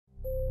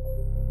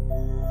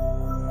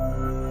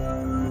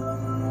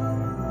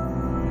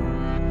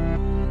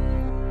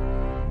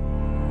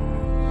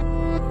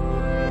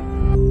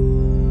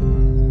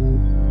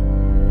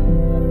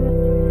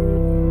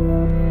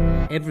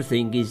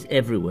Everything is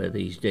everywhere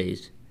these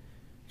days.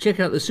 Check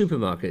out the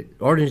supermarket.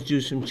 Orange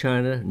juice from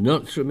China,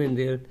 nuts from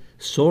India,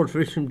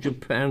 swordfish from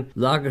Japan,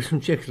 lager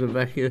from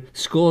Czechoslovakia,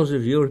 scores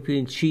of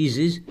European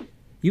cheeses.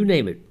 You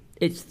name it,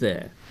 it's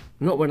there.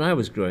 Not when I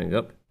was growing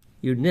up.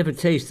 You'd never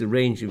taste the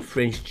range of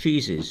French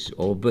cheeses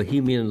or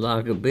Bohemian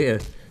lager beer.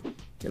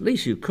 At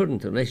least you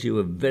couldn't unless you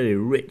were very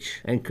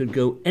rich and could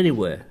go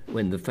anywhere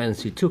when the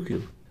fancy took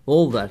you.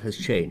 All that has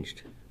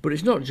changed. But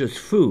it's not just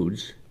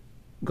foods.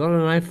 Got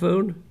an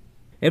iPhone?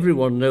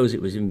 Everyone knows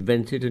it was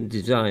invented and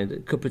designed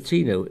at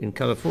Cupertino in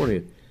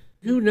California.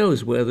 Who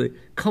knows where the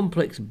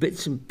complex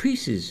bits and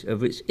pieces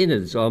of its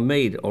innards are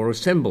made or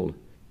assembled?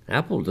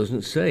 Apple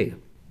doesn't say.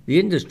 The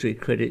industry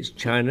credits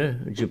China,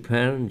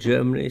 Japan,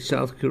 Germany,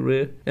 South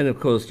Korea, and of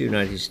course the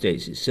United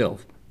States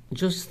itself.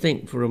 Just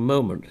think for a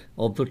moment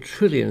of the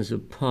trillions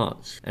of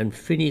parts and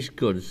finished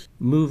goods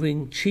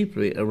moving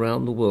cheaply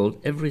around the world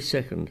every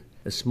second,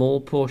 a small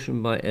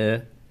portion by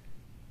air,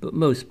 but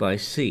most by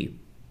sea.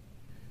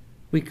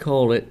 We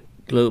call it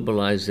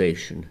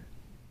globalization.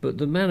 But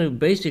the man who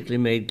basically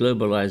made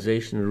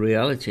globalization a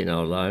reality in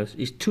our lives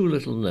is too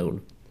little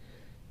known.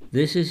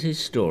 This is his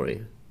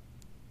story,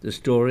 the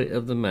story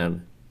of the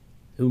man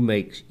who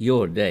makes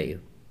your day.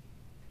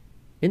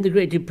 In the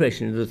Great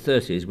Depression of the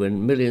 30s,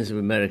 when millions of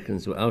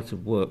Americans were out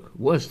of work,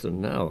 worse than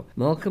now,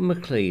 Malcolm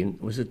McLean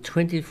was a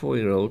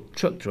 24-year-old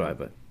truck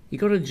driver. He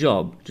got a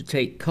job to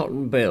take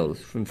cotton bales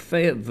from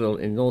Fayetteville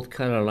in North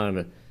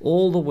Carolina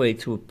all the way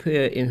to a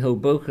pier in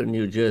Hoboken,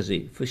 New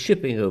Jersey, for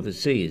shipping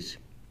overseas.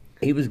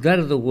 He was glad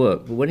of the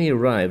work, but when he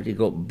arrived, he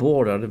got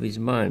bored out of his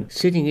mind,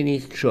 sitting in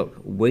his truck,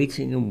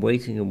 waiting and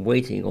waiting and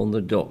waiting on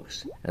the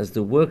docks, as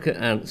the worker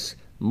ants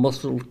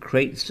muscled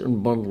crates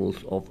and bundles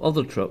of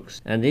other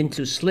trucks and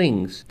into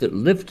slings that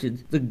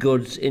lifted the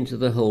goods into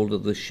the hold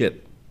of the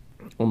ship.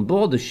 On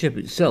board the ship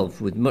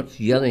itself, with much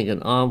yelling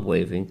and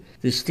arm-waving,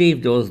 the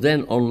stevedores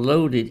then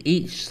unloaded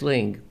each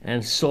sling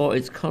and saw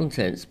its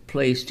contents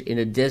placed in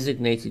a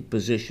designated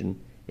position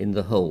in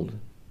the hold.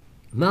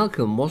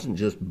 Malcolm wasn't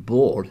just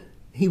bored,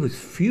 he was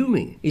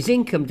fuming. His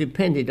income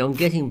depended on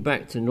getting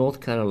back to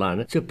North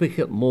Carolina to pick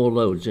up more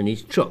loads in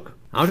his truck.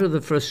 Out of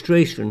the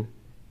frustration,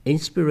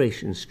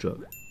 inspiration struck.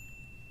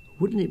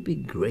 Wouldn't it be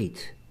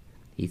great,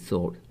 he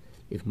thought,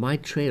 if my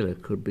trailer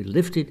could be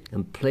lifted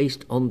and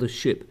placed on the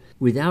ship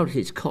without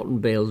its cotton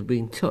bales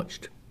being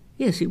touched?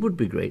 Yes, it would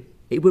be great.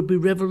 It would be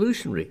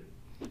revolutionary.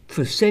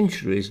 For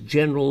centuries,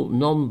 general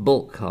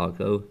non-bulk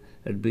cargo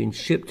had been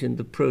shipped in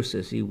the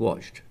process he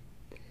watched.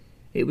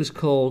 It was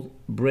called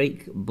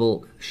break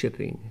bulk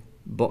shipping.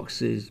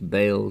 Boxes,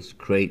 bales,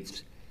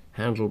 crates,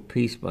 handled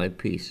piece by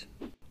piece.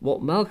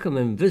 What Malcolm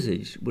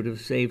envisaged would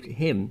have saved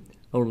him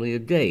only a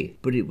day,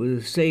 but it would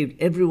have saved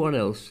everyone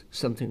else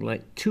something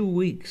like 2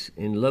 weeks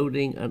in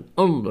loading and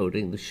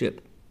unloading the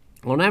ship.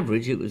 On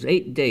average, it was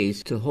 8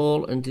 days to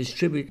haul and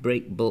distribute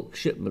break bulk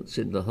shipments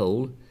in the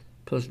hold,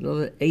 plus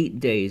another 8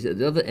 days at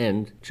the other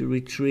end to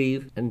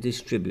retrieve and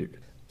distribute.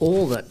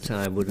 All that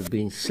time would have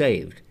been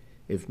saved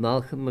if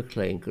Malcolm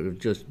McLean could have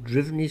just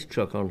driven his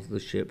truck onto the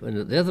ship and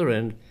at the other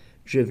end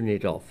driven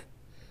it off.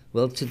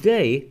 Well,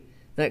 today,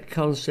 that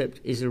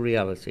concept is a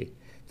reality.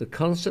 The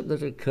concept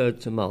that occurred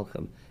to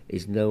Malcolm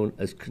is known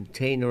as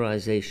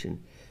containerization.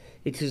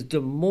 It has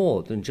done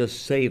more than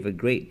just save a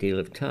great deal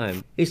of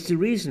time. It's the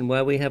reason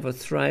why we have a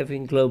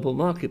thriving global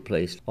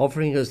marketplace,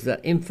 offering us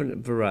that infinite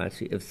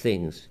variety of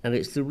things. And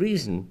it's the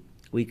reason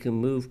we can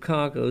move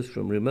cargoes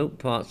from remote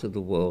parts of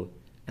the world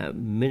at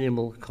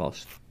minimal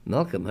cost.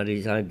 Malcolm had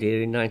his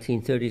idea in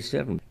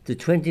 1937. The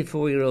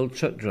 24-year-old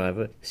truck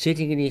driver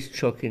sitting in his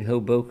truck in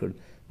Hoboken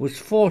was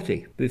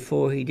 40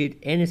 before he did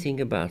anything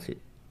about it.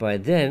 By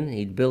then,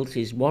 he'd built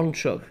his one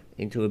truck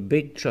into a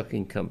big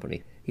trucking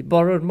company. He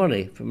borrowed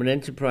money from an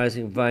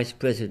enterprising vice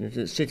president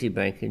at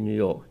Citibank in New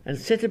York and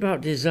set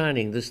about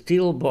designing the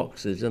steel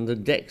boxes and the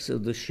decks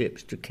of the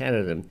ships to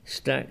carry them,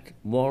 stacked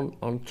one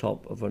on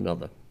top of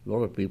another. A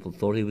lot of people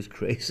thought he was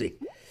crazy.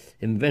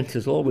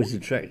 Inventors always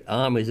attract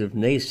armies of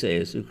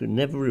naysayers who can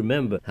never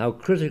remember how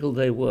critical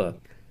they were.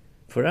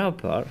 For our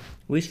part,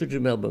 we should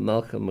remember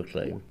Malcolm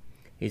McLean.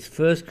 His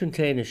first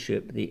container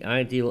ship, the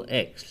Ideal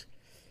X,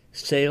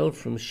 sailed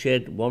from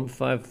Shed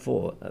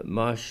 154 at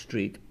Marsh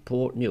Street,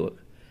 Port Newark,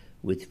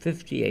 with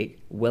 58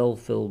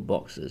 well-filled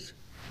boxes.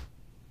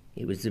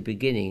 It was the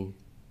beginning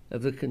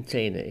of the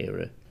container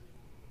era,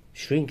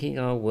 shrinking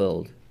our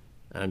world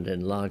and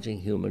enlarging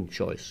human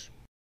choice.